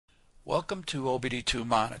Welcome to OBD-II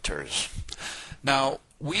monitors. Now,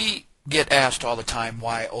 we get asked all the time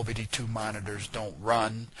why OBD-II monitors don't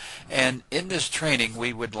run, and in this training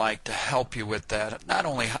we would like to help you with that. Not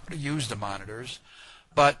only how to use the monitors,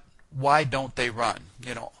 but why don't they run?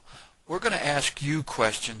 We're going to ask you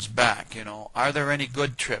questions back. Are there any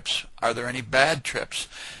good trips? Are there any bad trips?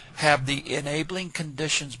 Have the enabling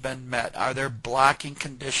conditions been met? Are there blocking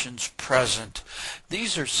conditions present?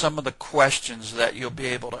 These are some of the questions that you'll be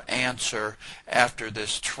able to answer after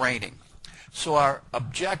this training. So our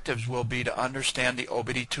objectives will be to understand the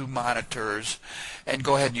OBD-II monitors and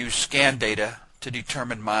go ahead and use scan data to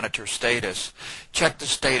determine monitor status. Check the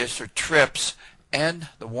status or trips and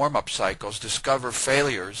the warm-up cycles, discover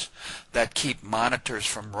failures that keep monitors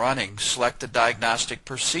from running, select the diagnostic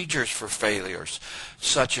procedures for failures,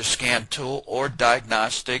 such as scan tool or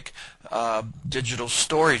diagnostic digital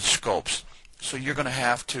storage scopes. So you're going to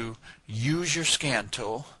have to use your scan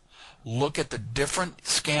tool, look at the different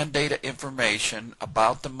scan data information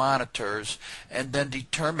about the monitors, and then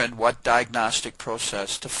determine what diagnostic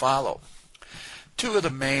process to follow. Two of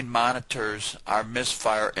the main monitors are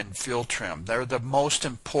Misfire and fuel trim. They're the most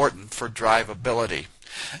important for drivability.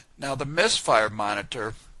 Now, the Misfire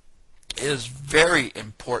monitor is very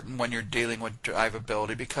important when you're dealing with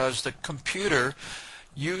drivability because the computer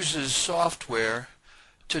uses software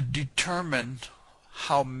to determine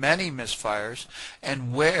how many misfires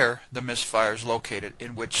and where the misfire is located,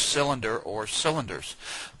 in which cylinder or cylinders.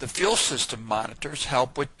 The fuel system monitors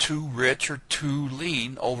help with too rich or too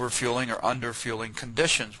lean overfueling or underfueling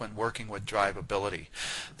conditions when working with drivability.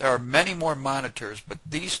 There are many more monitors, but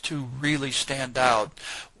these two really stand out,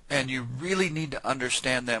 and you really need to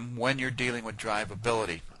understand them when you're dealing with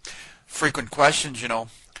drivability. Frequent questions,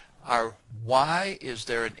 are why is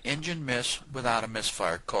there an engine miss without a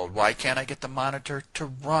misfire code? Why can't I get the monitor to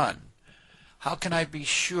run? How can I be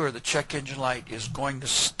sure the check engine light is going to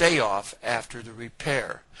stay off after the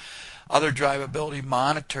repair? Other drivability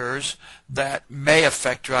monitors that may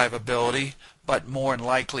affect drivability but more than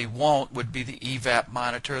likely won't would be the EVAP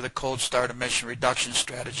monitor, the cold start emission reduction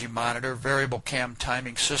strategy monitor, variable cam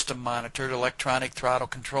timing system monitor, the electronic throttle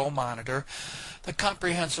control monitor, the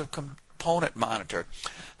comprehensive component monitor.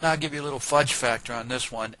 Now I'll give you a little fudge factor on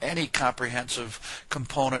this one. Any comprehensive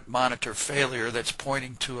component monitor failure that's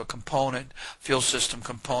pointing to a component, fuel system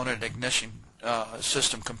component, ignition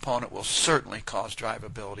system component will certainly cause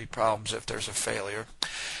drivability problems if there's a failure.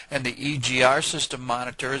 And the EGR system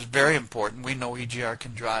monitor is very important. We know EGR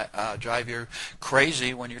can drive you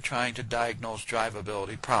crazy when you're trying to diagnose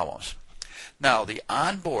drivability problems. Now the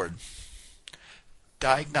onboard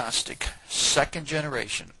Diagnostic second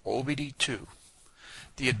generation OBD-II.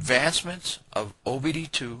 The advancements of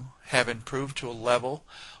OBD-II have improved to a level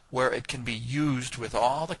where it can be used with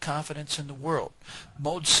all the confidence in the world.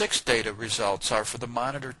 Mode 6 data results are for the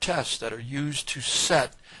monitor tests that are used to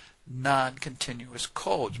set non-continuous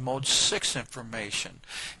codes. Mode 6 information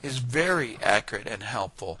is very accurate and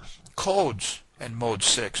helpful. Codes in Mode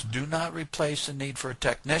 6 do not replace the need for a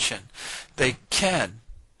technician. They can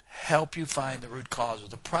help you find the root cause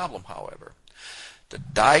of the problem, however. The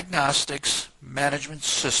diagnostics management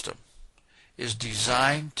system is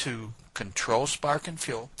designed to control spark and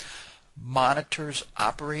fuel, monitors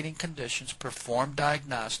operating conditions, perform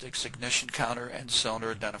diagnostics, ignition counter and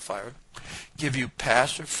cylinder identifier, give you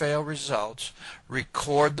pass or fail results,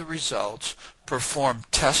 record the results, perform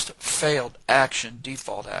test failed action,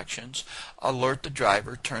 default actions, alert the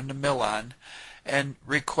driver, turn the mill on, and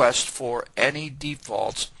request for any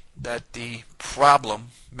defaults that the problem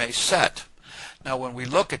may set. Now when we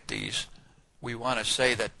look at these, we want to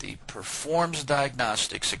say that the performs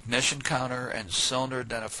diagnostics, ignition counter and cylinder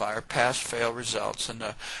identifier, pass-fail results, and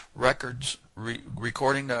the records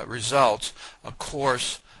recording the results, of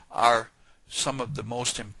course, are some of the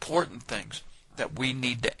most important things that we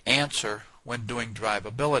need to answer when doing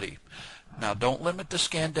drivability. Now don't limit the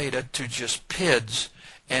scan data to just PIDs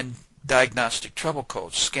and diagnostic trouble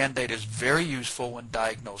codes. Scan data is very useful when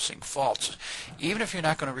diagnosing faults. Even if you're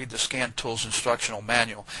not going to read the scan tool's instructional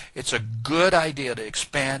manual, it's a good idea to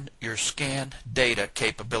expand your scan data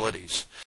capabilities.